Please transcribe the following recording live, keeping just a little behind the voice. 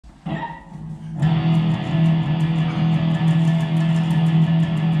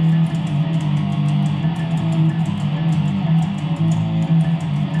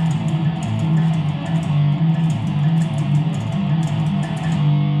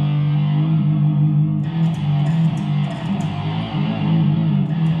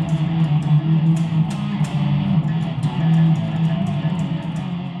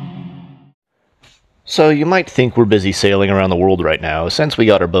So you might think we're busy sailing around the world right now, since we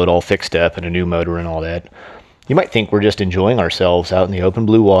got our boat all fixed up and a new motor and all that. You might think we're just enjoying ourselves out in the open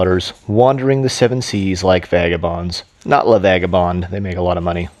blue waters, wandering the seven seas like vagabonds. Not La Vagabond, they make a lot of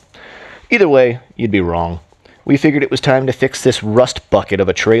money. Either way, you'd be wrong. We figured it was time to fix this rust bucket of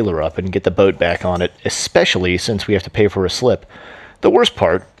a trailer up and get the boat back on it, especially since we have to pay for a slip. The worst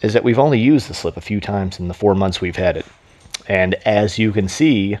part is that we've only used the slip a few times in the 4 months we've had it. And as you can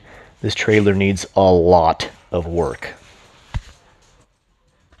see, this trailer needs a lot of work.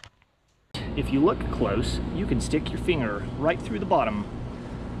 If you look close, you can stick your finger right through the bottom.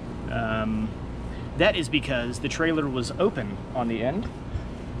 That is because the trailer was open on the end,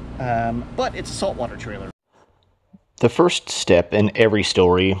 but it's a saltwater trailer. The first step in every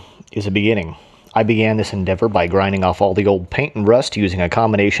story is a beginning. I began this endeavor by grinding off all the old paint and rust using a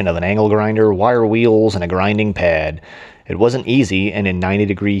combination of an angle grinder, wire wheels, and a grinding pad. It wasn't easy, and in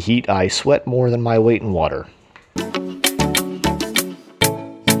 90-degree heat, I sweat more than my weight in water.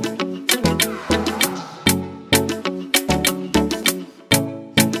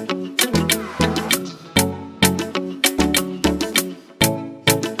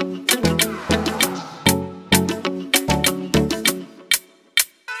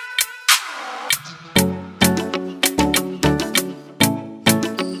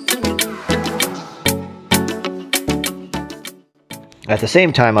 At the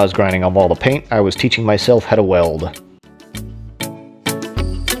same time I was grinding off all the paint, I was teaching myself how to weld.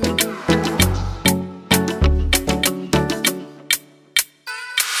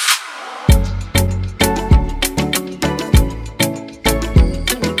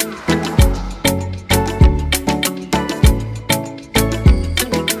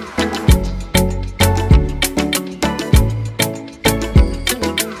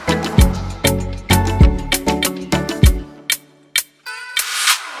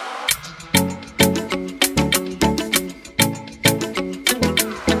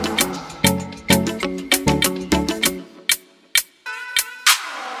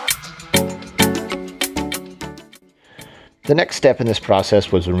 The next step in this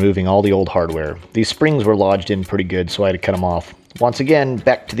process was removing all the old hardware. These springs were lodged in pretty good, so I had to cut them off. Once again,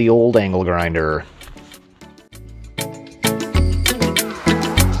 back to the old angle grinder.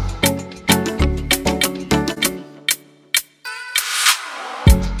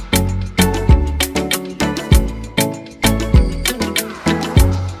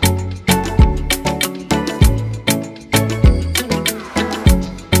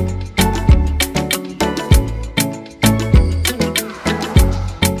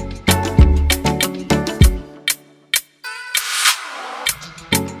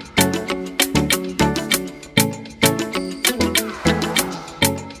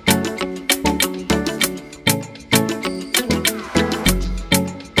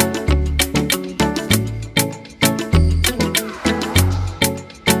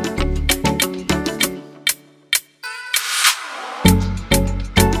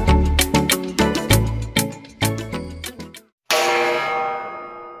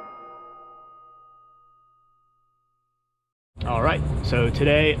 Alright, so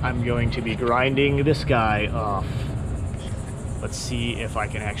today I'm going to be grinding this guy off. Let's see if I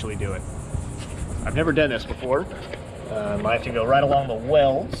can actually do it. I've never done this before. I have to go right along the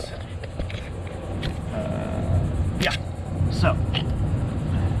welds. Yeah, so.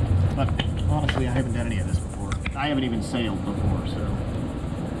 But honestly, I haven't done any of this before. I haven't even sailed before, so.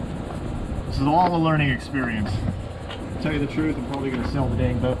 This is all a learning experience. To tell you the truth, I'm probably going to sell the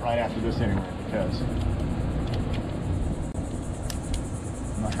dang boat right after this anyway, because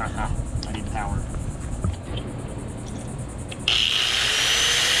I need power.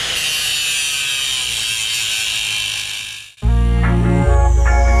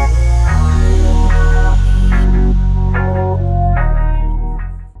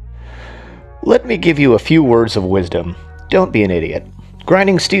 Let me give you a few words of wisdom. Don't be an idiot.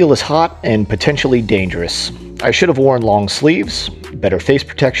 Grinding steel is hot and potentially dangerous. I should have worn long sleeves, better face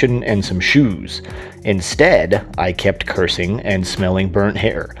protection, and some shoes. Instead, I kept cursing and smelling burnt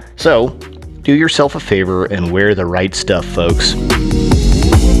hair. So, do yourself a favor and wear the right stuff, folks.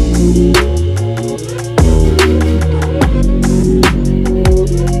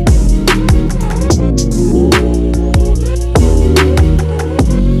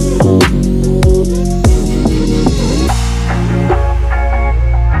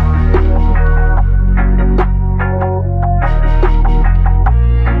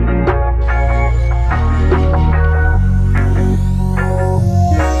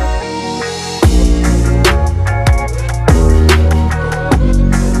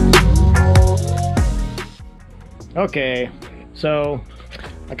 Okay, so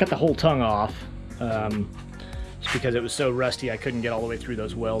I cut the whole tongue off. just because it was so rusty I couldn't get all the way through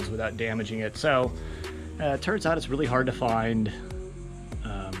those welds without damaging it. So it turns out it's really hard to find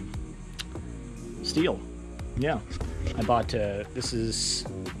steel. Yeah, I bought this is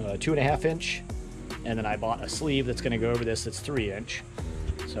 2.5 inch, and then I bought a sleeve that's going to go over this that's 3 inch.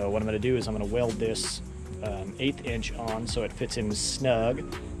 So what I'm going to do is I'm going to weld this 1/8 inch on so it fits in snug.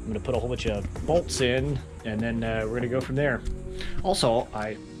 I'm going to put a whole bunch of bolts in, and then we're going to go from there. Also,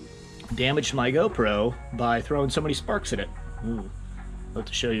 I damaged my GoPro by throwing so many sparks at it. Ooh, I'll have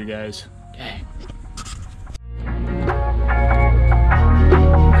to show you guys. Dang.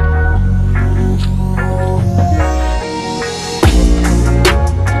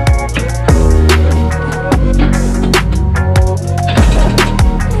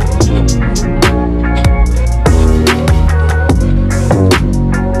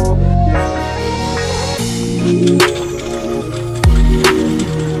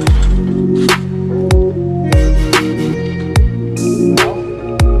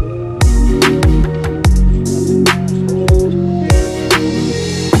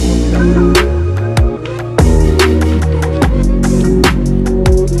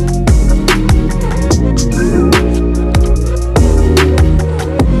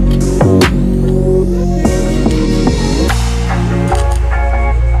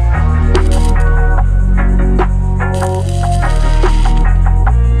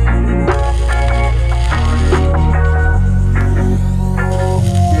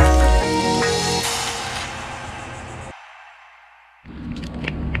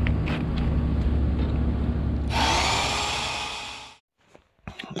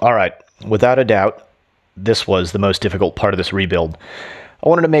 Alright, without a doubt, this was the most difficult part of this rebuild. I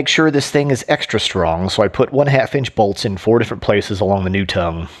wanted to make sure this thing is extra strong, so I put 1/2 inch bolts in 4 different places along the new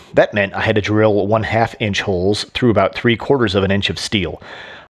tongue. That meant I had to drill 1/2 inch holes through about 3/4 of an inch of steel.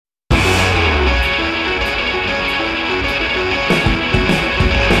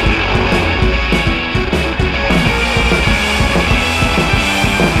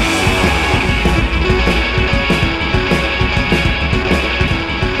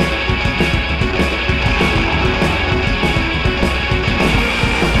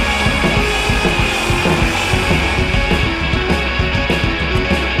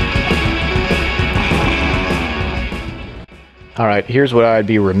 Alright, here's what I'd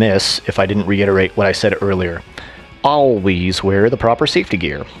be remiss if I didn't reiterate what I said earlier. Always wear the proper safety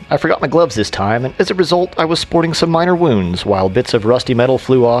gear. I forgot my gloves this time, and as a result I was sporting some minor wounds while bits of rusty metal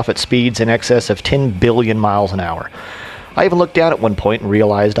flew off at speeds in excess of 10 billion miles an hour. I even looked down at one point and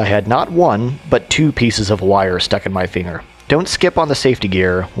realized I had not one, but 2 pieces of wire stuck in my finger. Don't skip on the safety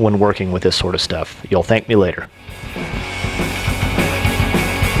gear when working with this sort of stuff. You'll thank me later.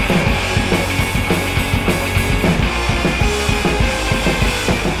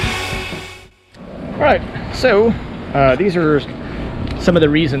 Alright, so these are some of the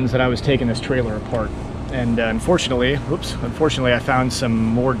reasons that I was taking this trailer apart. And unfortunately I found some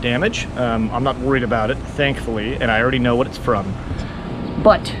more damage. I'm not worried about it, thankfully, and I already know what it's from.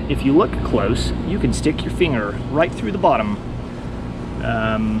 But if you look close, you can stick your finger right through the bottom.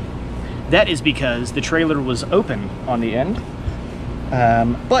 That is because the trailer was open on the end,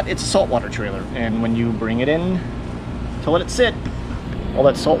 but it's a saltwater trailer, and when you bring it in to let it sit, all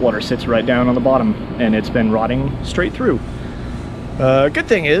that salt water sits right down on the bottom, and it's been rotting straight through. Good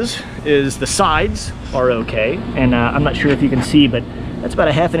thing is the sides are okay, and I'm not sure if you can see, but that's about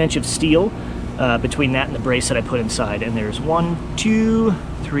 1/2 inch of steel between that and the brace that I put inside, and there's 1, 2,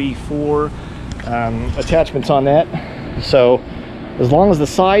 3, 4 attachments on that. So as long as the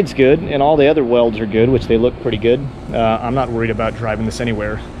side's good and all the other welds are good, which they look pretty good, I'm not worried about driving this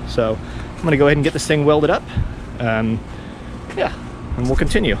anywhere. So I'm gonna go ahead and get this thing welded up. Yeah. And we'll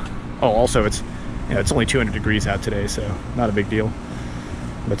continue. Oh, also it's only 200 degrees out today, so not a big deal.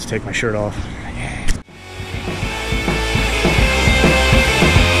 Let's take my shirt off.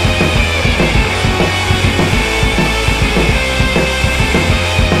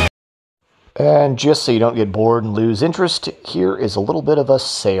 And just so you don't get bored and lose interest, here is a little bit of us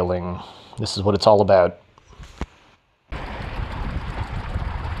sailing. This is what it's all about.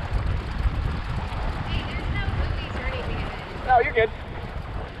 No, you're good.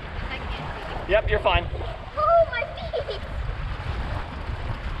 Yep, you're fine. Oh, my feet!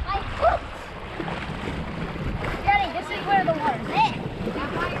 My foot! Daddy, this is where the water's at. That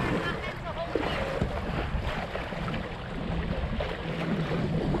wire is not meant to hold you.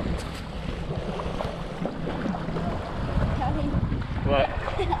 What?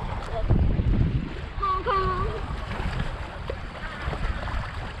 Hong Kong.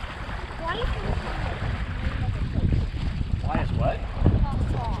 Why is Why is what?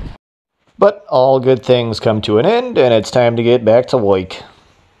 But all good things come to an end, and it's time to get back to work.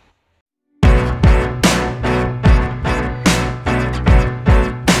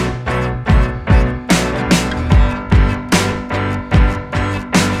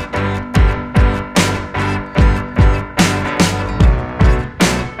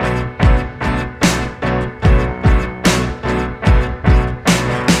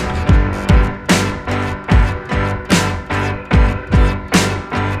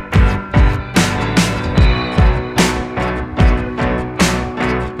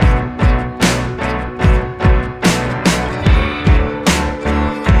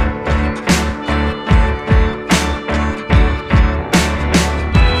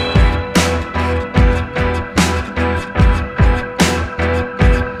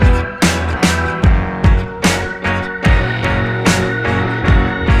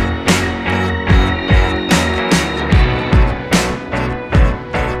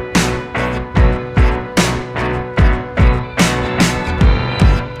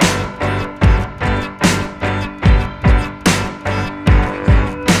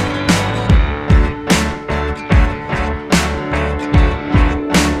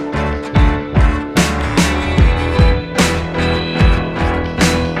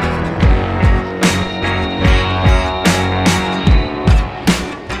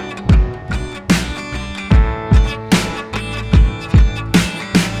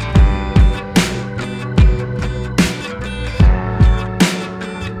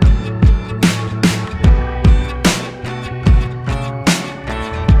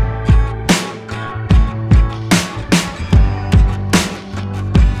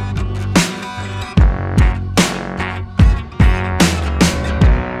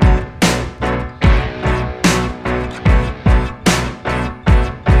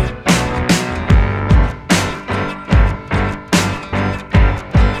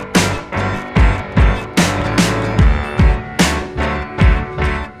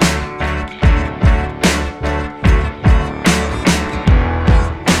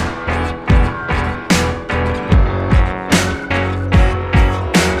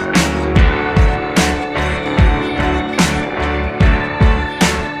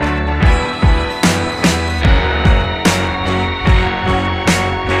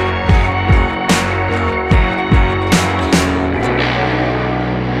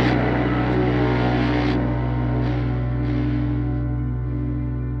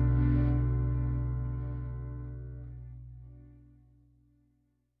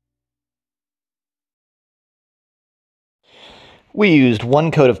 We used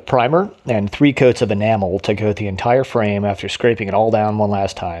 1 coat of primer and 3 coats of enamel to coat the entire frame after scraping it all down one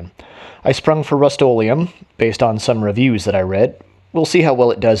last time. I sprung for Rust-Oleum, based on some reviews that I read. We'll see how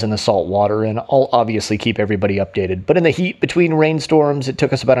well it does in the salt water, and I'll obviously keep everybody updated. But in the heat between rainstorms, it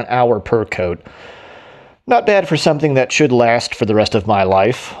took us about an hour per coat. Not bad for something that should last for the rest of my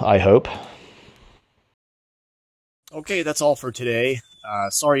life, I hope. Okay, that's all for today.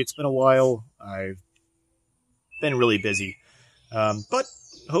 Sorry it's been a while. I've been really busy. But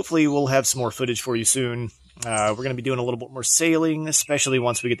hopefully we'll have some more footage for you soon. We're going to be doing a little bit more sailing, especially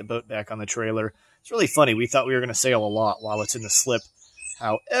once we get the boat back on the trailer. It's really funny. We thought we were going to sail a lot while it's in the slip.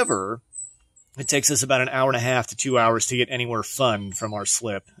 However, it takes us about an hour and a half to 2 hours to get anywhere fun from our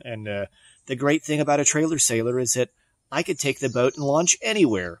slip. And the great thing about a trailer sailor is that I could take the boat and launch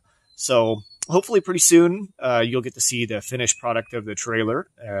anywhere. So hopefully pretty soon you'll get to see the finished product of the trailer.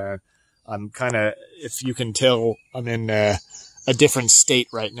 I'm kind of, if you can tell, I'm in a different state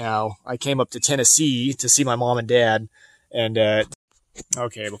right now. I came up to Tennessee to see my mom and dad. And,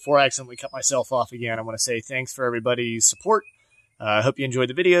 okay, before I accidentally cut myself off again, I want to say thanks for everybody's support. I hope you enjoyed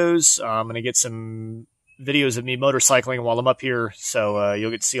the videos. I'm going to get some videos of me motorcycling while I'm up here, so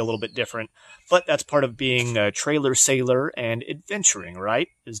you'll get to see a little bit different. But that's part of being a trailer sailor and adventuring, right?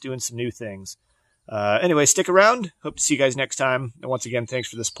 Is doing some new things. Anyway, stick around. Hope to see you guys next time. And once again, thanks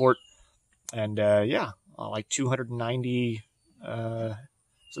for the support. And yeah, like 290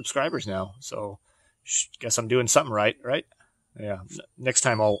 subscribers now. So guess I'm doing something right? Yeah. Next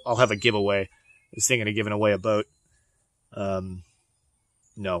time I'll have a giveaway. I was thinking of giving away a boat.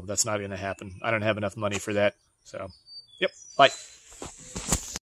 No, that's not going to happen. I don't have enough money for that. So, yep. Bye.